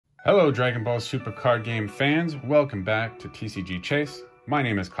Hello Dragon Ball Super card game fans, welcome back to TCG Chase. My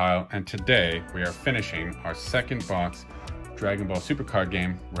name is Kyle and today we are finishing our second box Dragon Ball Super card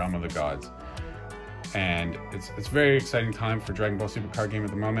game, Realm of the Gods. And it's a very exciting time for Dragon Ball Super card game at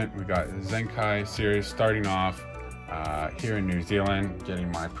the moment. We got Zenkai series starting off here in New Zealand,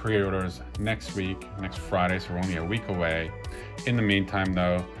 getting my pre-orders next week, next Friday, so we're only a week away. In the meantime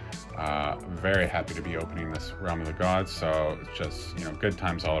though, very happy to be opening this Realm of the Gods, so it's just, good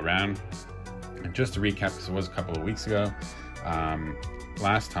times all around. And just to recap, because it was a couple of weeks ago,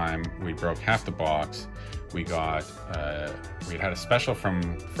 last time we broke half the box. We got, we had a special from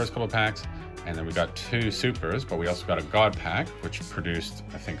the first couple of packs, and then we got 2 supers, but we also got a God pack, which produced,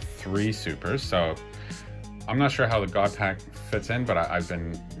 I think, 3 supers. So I'm not sure how the God pack fits in, but I've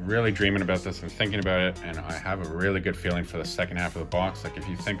been really dreaming about this and thinking about it, and I have a really good feeling for the second half of the box. Like, if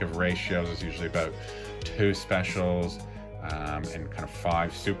you think of ratios, it's usually about 2 specials and kind of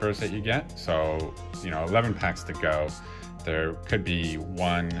 5 supers that you get. So, 11 packs to go. There could be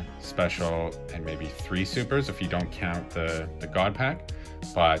 1 special and maybe 3 supers if you don't count the God pack,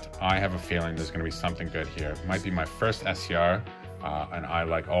 but I have a feeling there's going to be something good here. It might be my first SCR. And I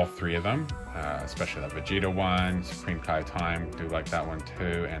like all 3 of them, especially that Vegeta one, Supreme Kai Time, do like that one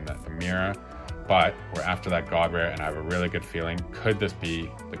too, and the Mira. But we're after that God Rare, and I have a really good feeling. Could this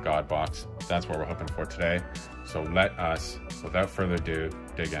be the God box? That's what we're hoping for today. So let us, without further ado,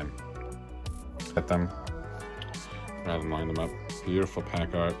 dig in. Get them, rather than line them up. Beautiful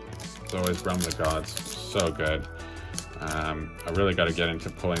pack art. It's always Realm of the Gods, so good. I really got to get into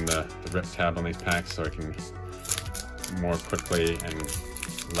pulling the rip tab on these packs so I can more quickly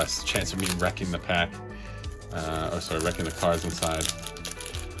and less chance of me wrecking the pack, wrecking the cards inside.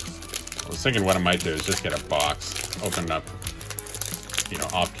 I was thinking what I might do is just get a box, open it up,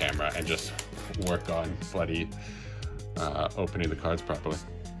 off camera, and just work on bloody opening the cards properly.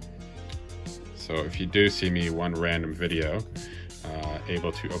 So if you do see me one random video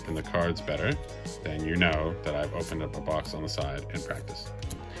able to open the cards better, then you know that I've opened up a box on the side in practice.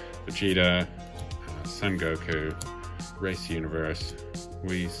 Vegeta, Son Goku, Race Universe,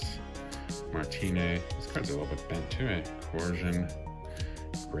 Whis, Martine. These cards are a little bit bent too, eh? Coercion,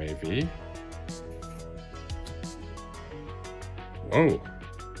 Gravy. Whoa,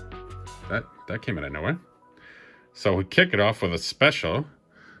 that came out of nowhere. So we kick it off with a special.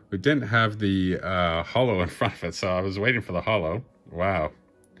 We didn't have the holo in front of it, so I was waiting for the holo. Wow,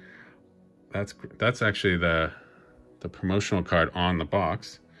 that's actually the promotional card on the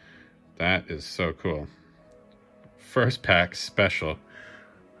box. That is so cool. First pack special.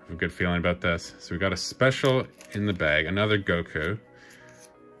 I have a good feeling about this. So we got a special in the bag, another Goku.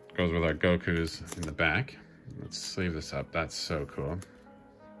 Goes with our Gokus in the back. Let's sleeve this up. That's so cool.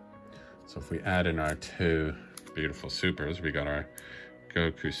 So if we add in our 2 beautiful supers, we got our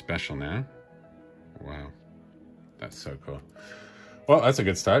Goku special now. Wow, that's so cool. Well, that's a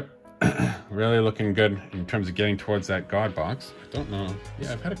good start. Really looking good in terms of getting towards that God box. I don't know.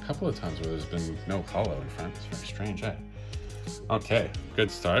 Yeah, I've had a couple of times where there's been no holo in front. It's very strange, eh? Okay,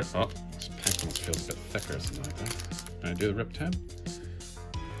 good start. Oh, this pack almost feels a bit thicker or something like that. Can I do the rip tab?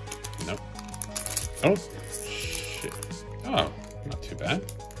 Nope. Oh, shit. Oh, not too bad.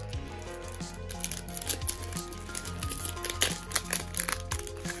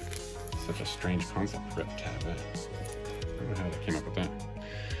 Such a strange concept, rip tab, eh? I don't know how they came up with that.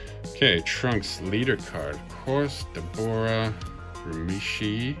 Okay, Trunks leader card. Course, Deborah,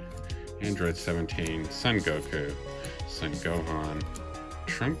 Ramishi, Android 17, Son Goku, Son Gohan,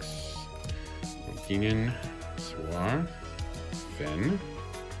 Trunks, Ginin, Swar, Finn,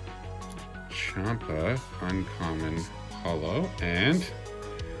 Champa, Uncommon, Holo, and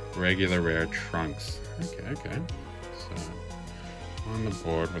regular rare Trunks. Okay. So on the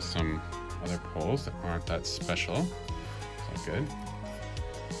board with some other pulls that aren't that special. Is that good?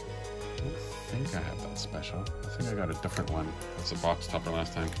 I think I have that special. I think I got a different one. That's a box topper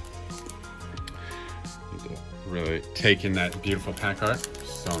last time. Need to really take in that beautiful pack art.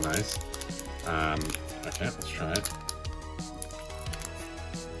 So nice. Okay, let's try it.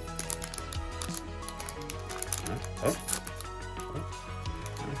 Oh.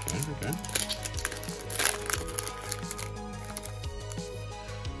 Okay.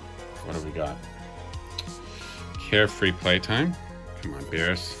 What do we got? Carefree playtime. Come on,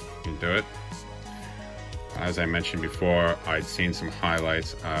 Beerus. You can do it. As I mentioned before, I'd seen some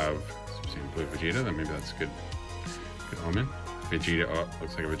highlights of Blue Vegeta. Maybe that's a good omen. Vegeta, oh,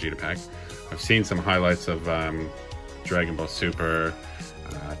 looks like a Vegeta pack. I've seen some highlights of Dragon Ball Super,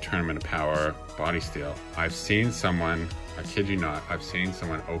 Tournament of Power, Body Steel. I've seen someone, I kid you not, I've seen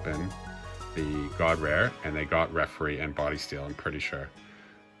someone open the God Rare and they got Referee and Body Steel, I'm pretty sure.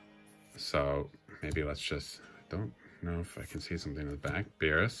 So maybe let's just, I don't know if I can see something in the back.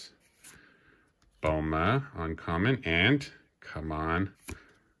 Beerus, Bulma, uncommon, and come on.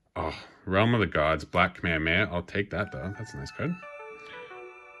 Oh, Realm of the Gods, Black Kamehameha. I'll take that though. That's a nice card.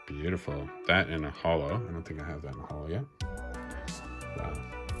 Beautiful. That in a holo. I don't think I have that in a holo yet. Wow.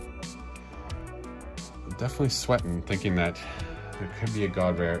 I'm definitely sweating thinking that there could be a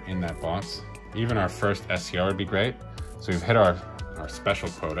God Rare in that box. Even our first SCR would be great. So we've hit our special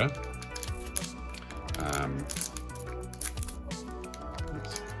quota.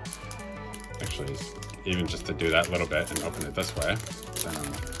 Actually, even just to do that little bit and open it this way, then I'm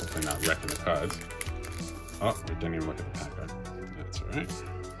hopefully not wrecking the cards. Oh, we didn't even look at the pack card. That's all right.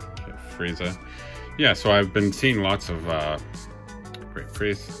 Okay, Frieza. Yeah, so I've been seeing lots of Great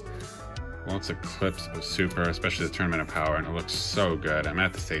Priest, lots of clips of Super, especially the Tournament of Power, and it looks so good. I'm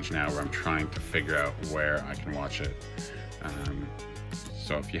at the stage now where I'm trying to figure out where I can watch it.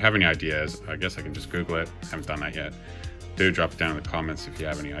 So if you have any ideas, I guess I can just Google it. I haven't done that yet. Do drop it down in the comments if you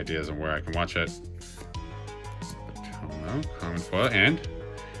have any ideas on where I can watch it. Tomo, common foil, and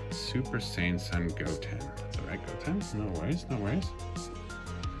Super Saiyan Son Goten. That's all right, Goten. No worries, no worries.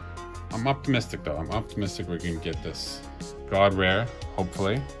 I'm optimistic though. I'm optimistic we're gonna get this God Rare,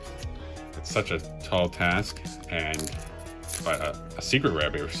 hopefully. It's such a tall task, but a secret rare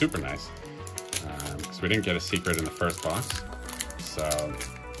would be super nice. Because we didn't get a secret in the first box. So,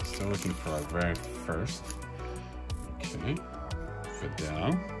 still looking for our very first. Okay,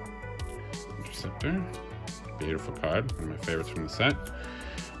 Fidel, Interceptor, beautiful card, one of my favorites from the set.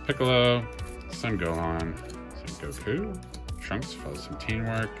 Piccolo, Son Gohan, Son Goku, Trunks for some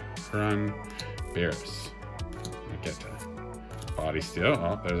teamwork, Run, Beerus, Vegeta, Body Steel.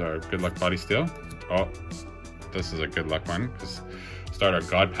 Oh, there's our good luck Body Steel. Oh, this is a good luck one because start our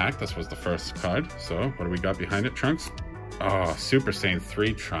God Pack. This was the first card. So what do we got behind it? Trunks. Oh, Super Saiyan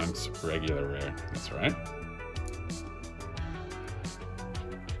 3 Trunks, regular rare. That's right.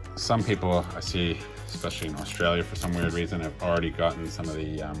 Some people I see, especially in Australia for some weird reason, have already gotten some of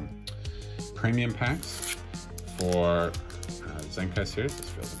the premium packs for Zenkai series. This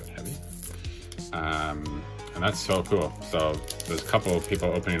feels a bit heavy. And that's so cool. So there's a couple of people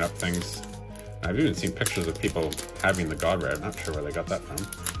opening up things. I've even seen pictures of people having the God Rare. I'm not sure where they got that from.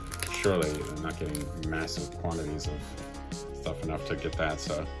 Surely they're not getting massive quantities of stuff enough to get that,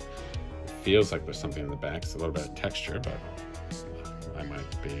 so it feels like there's something in the back. It's a little bit of texture, but I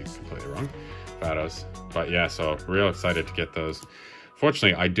might be completely wrong. But yeah, so real excited to get those.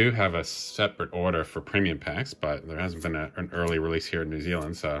 Fortunately, I do have a separate order for premium packs, but there hasn't been an early release here in New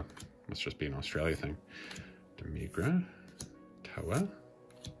Zealand, so it must just be an Australia thing. Demigra, Toa,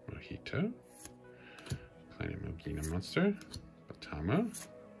 Mojito, Planet Mogina Monster, Batamo,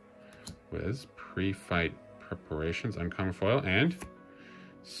 Wiz, Pre-Fight Preparations, Uncommon Foil, and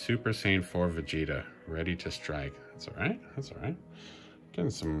Super Saiyan 4 Vegeta, Ready to Strike. That's all right. That's all right. Getting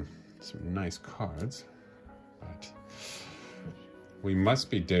some nice cards, but we must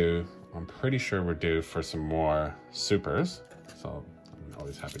be due. I'm pretty sure we're due for some more supers. So I'm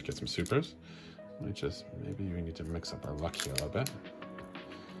always happy to get some supers. Maybe we need to mix up our luck here a little bit.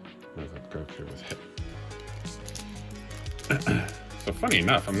 Move up Goku with hit. So funny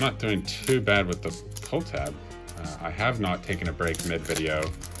enough, I'm not doing too bad with the pull tab. I have not taken a break mid-video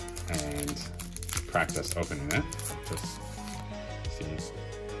and practice opening it. Just see.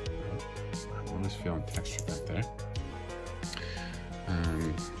 I'm always feeling texture back there.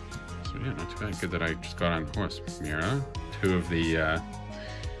 So yeah, not too bad. Good that I just got on horse. Mira, two of the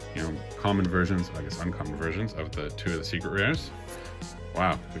common versions, I guess uncommon versions of the two of the secret rares.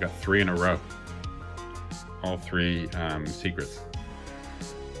 Wow, we got 3 in a row. All 3 secrets.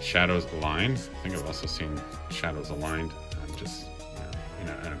 Shadows aligned. I think I've also seen shadows aligned. Just in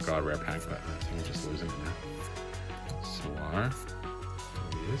a God Rare pack, but I think I'm just losing it now. Soar,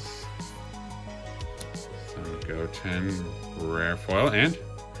 Elias, Son Goten, Rare Foil, and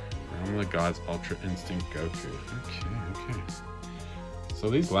Realm of the Gods Ultra Instinct Goku. Okay. So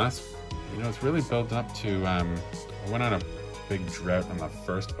these last, it's really built up to, I went on a big drought on the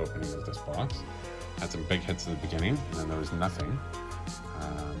first opening of this box. Had some big hits at the beginning, and then there was nothing.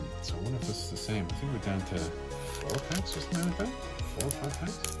 So I wonder if this is the same. I think we're down to 4 packs or something like that. 4 or 5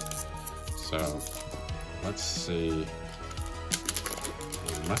 packs. So let's see.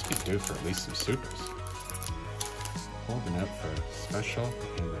 We must be due for at least some supers. Holding out for special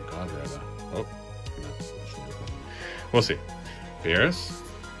and the God Rare though. Oh, no, we'll see. Beerus,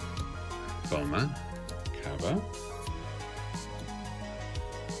 Bulma, Kaba,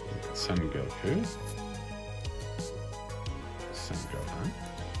 Son Goku, Son Gohan,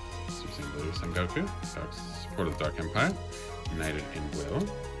 Super Saiyan Blue, Son Goku, support of the Dark Empire, United in Will,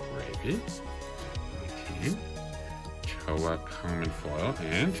 Raven, Yajirobe, 19, Toa Common Foil,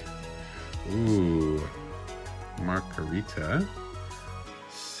 and ooh, Margarita,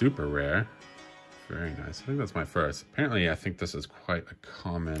 super rare. Very nice. I think that's my first. Apparently, I think this is quite a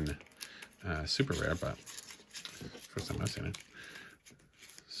common super rare, but first time I've seen it.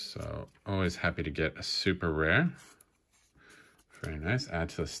 So always happy to get a super rare. Very nice. Add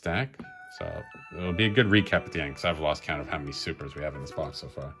to the stack. So it'll be a good recap at the end because I've lost count of how many supers we have in this box so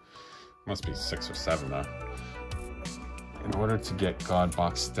far. Must be 6 or 7 though. In order to get God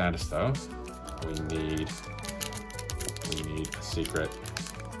box status though, we need a secret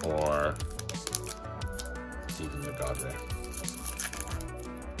or even the God rare.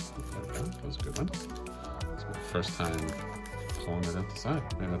 That was a good one. It's my first time pulling it out the side.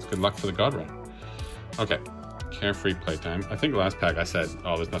 Maybe that's good luck for the God rare. Okay, carefree playtime. I think last pack I said,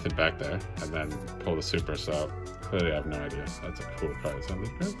 oh, there's nothing back there, and then pull the super, so clearly I have no idea. That's a cool card. Is that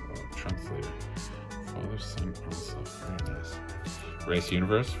this card? Oh, Trunks Leader. Father, Son, also. Very nice. Race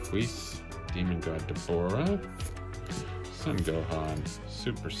Universe, Whis, Demon God Deborah, Son Gohan,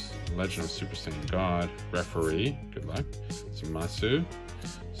 Legend of Super Saiyan God, Referee, good luck, Zamasu,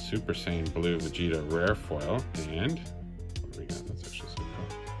 Super Saiyan Blue Vegeta Rare Foil, and what do we got? That's actually so cool.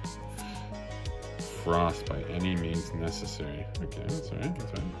 Frost by any means necessary. Okay, that's alright,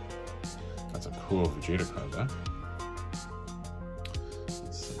 that's alright. That's a cool Vegeta card though.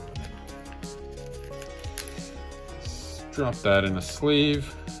 Let's drop that in the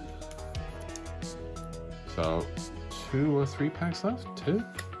sleeve. So 2 or 3 packs left? 2?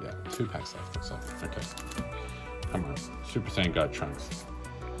 Yeah, 2 packs left, looks like. Okay. Come on. Super Saiyan God Trunks.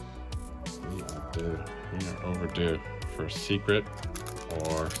 We are overdue for a secret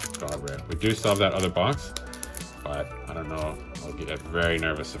or God rare. We do still have that other box, but I don't know. I'll get very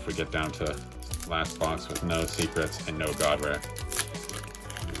nervous if we get down to last box with no secrets and no God rare.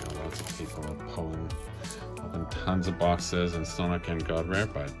 You know, lots of people are pulling open tons of boxes and still not getting God rare,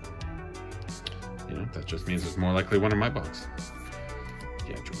 but you know, that just means it's more likely one in my box.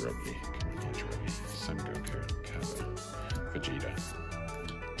 Yajirobe, come on, Yajirobe, Son Goku, Kaba, Vegeta,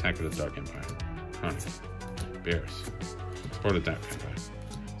 Attack of the Dark Empire, Chronic, Beerus, Support of the Dark Empire,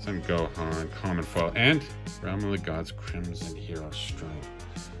 Son Gohan, Common Foil, and Realm of the Gods, Crimson Hero Strength.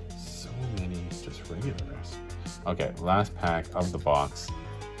 So many just regular rares. Okay, last pack of the box.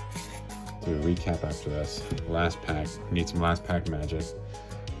 Do a recap after this. Last pack, need some last pack magic.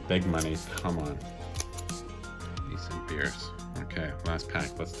 Big money, come on. Decent beers. Okay, last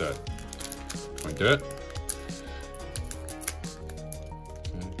pack, let's do it. Can we do it?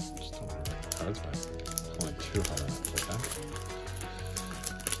 Okay, just don't want to write the cards back. Pulling too hard on that.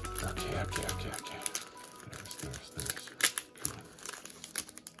 Okay. Nervous. Come on.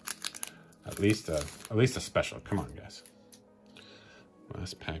 At least a special. Come on, guys.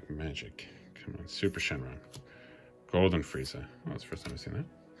 Last pack magic. Come on, Super Shenron. Golden Frieza. Oh, that's the first time I've seen that.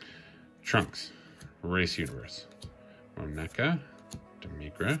 Trunks, Race Universe, Moneka,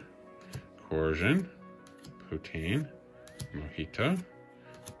 Demigra, Corjin, Poutine, Mojito,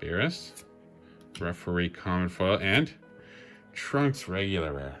 Beerus, Referee Common Foil, and Trunks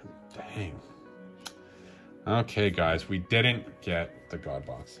regular rare. Dang. Okay, guys, we didn't get the God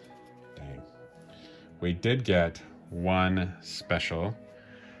box. Dang. We did get 1 special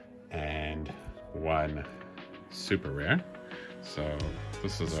and 1 super rare. So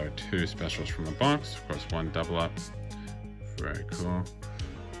this is our 2 specials from the box. Of course, 1 double up. Very cool.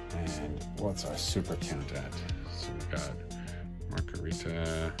 And what's our super count at? So we got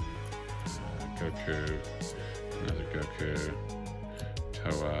Margarita, Goku, another Goku,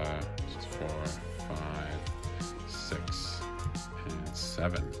 Toa, 4, 5, 6, and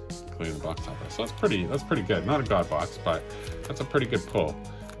 7, including the box topper. So that's pretty good. Not a God box, but that's a pretty good pull.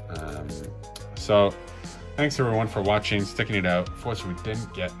 So thanks everyone for watching, sticking it out. Unfortunately, we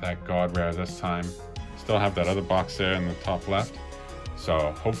didn't get that God rare this time. Still have that other box there in the top left.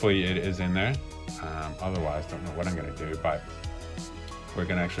 So hopefully it is in there. Otherwise, don't know what I'm gonna do, but we're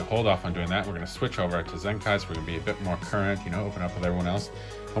gonna actually hold off on doing that. We're gonna switch over to Zenkai, so we're gonna be a bit more current, you know, open up with everyone else.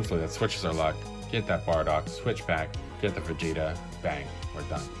 Hopefully that switches our luck. Get that Bardock, switch back, get the Vegeta, bang, we're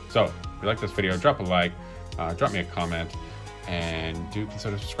done. So if you like this video, drop a like, drop me a comment, and do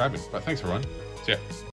consider subscribing. But thanks everyone, see ya.